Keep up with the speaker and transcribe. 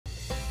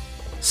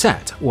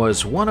Set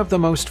was one of the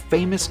most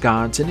famous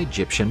gods in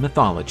Egyptian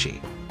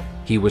mythology.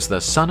 He was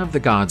the son of the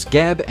gods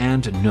Geb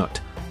and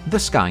Nut, the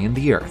sky and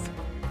the earth,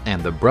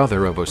 and the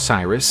brother of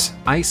Osiris,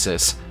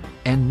 Isis,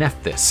 and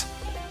Nephthys.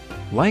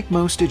 Like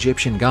most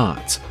Egyptian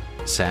gods,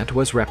 Set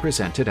was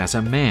represented as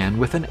a man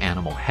with an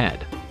animal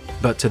head,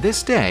 but to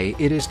this day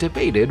it is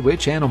debated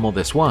which animal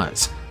this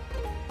was.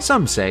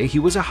 Some say he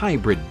was a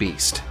hybrid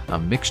beast, a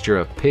mixture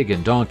of pig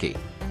and donkey,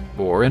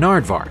 or an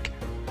aardvark,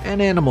 an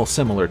animal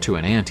similar to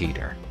an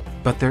anteater,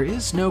 but there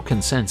is no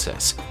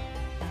consensus.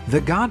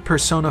 The god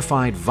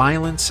personified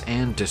violence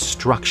and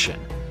destruction,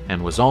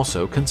 and was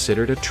also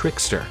considered a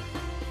trickster.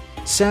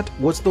 Set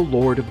was the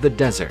lord of the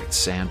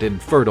deserts and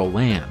infertile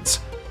lands,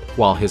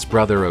 while his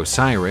brother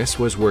Osiris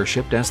was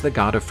worshipped as the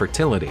god of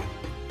fertility.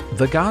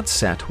 The god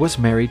Set was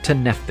married to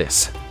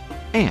Nephthys,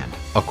 and,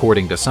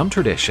 according to some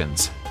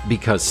traditions,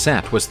 because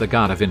Set was the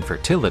god of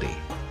infertility,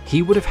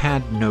 he would have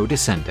had no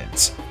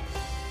descendants.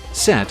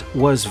 Set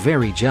was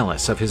very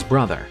jealous of his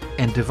brother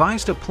and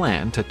devised a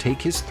plan to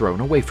take his throne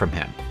away from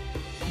him.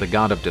 The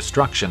god of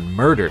destruction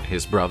murdered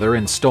his brother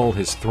and stole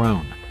his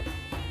throne.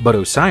 But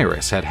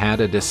Osiris had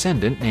had a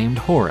descendant named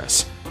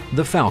Horus,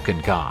 the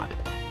falcon god.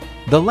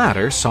 The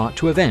latter sought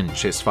to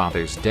avenge his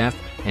father's death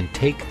and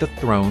take the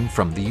throne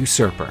from the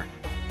usurper.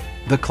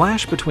 The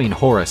clash between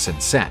Horus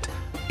and Set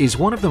is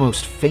one of the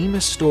most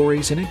famous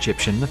stories in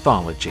Egyptian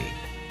mythology.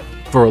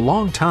 For a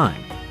long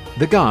time,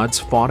 the gods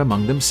fought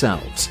among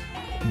themselves,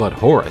 but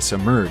Horus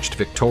emerged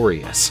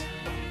victorious.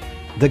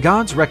 The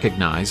gods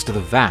recognized the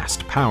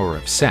vast power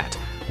of Set,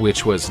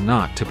 which was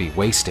not to be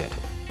wasted.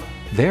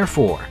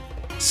 Therefore,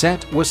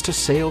 Set was to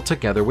sail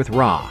together with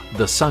Ra,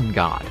 the sun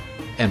god,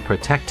 and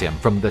protect him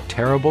from the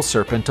terrible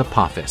serpent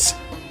Apophis.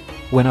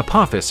 When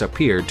Apophis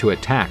appeared to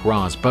attack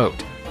Ra's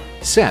boat,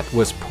 Set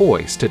was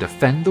poised to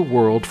defend the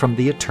world from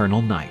the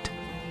eternal night.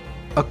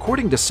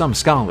 According to some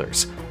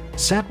scholars,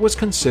 Set was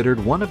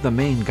considered one of the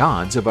main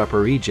gods of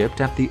Upper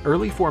Egypt at the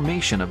early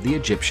formation of the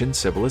Egyptian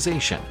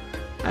civilization,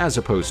 as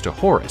opposed to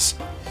Horus,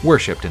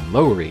 worshipped in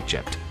Lower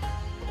Egypt.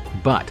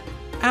 But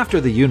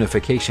after the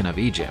unification of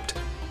Egypt,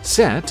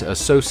 Set,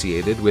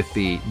 associated with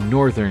the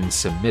northern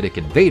Semitic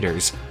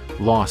invaders,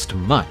 lost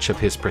much of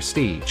his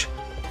prestige.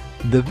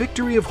 The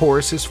victory of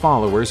Horus's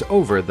followers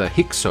over the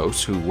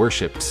Hyksos who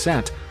worshipped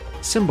Set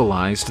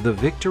symbolized the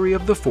victory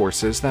of the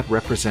forces that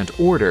represent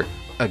order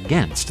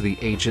against the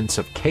agents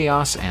of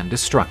chaos and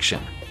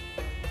destruction.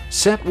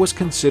 Set was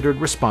considered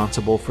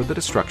responsible for the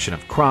destruction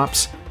of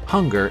crops,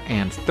 hunger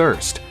and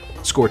thirst,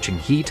 scorching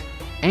heat,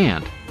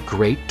 and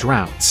great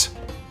droughts.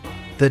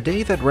 The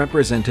day that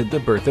represented the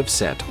birth of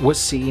Set was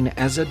seen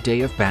as a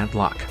day of bad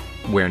luck,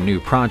 where new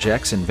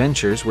projects and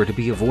ventures were to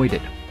be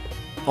avoided.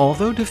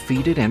 Although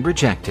defeated and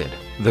rejected,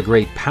 the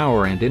great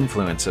power and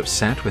influence of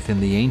Set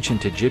within the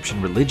ancient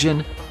Egyptian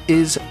religion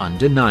is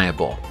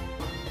undeniable.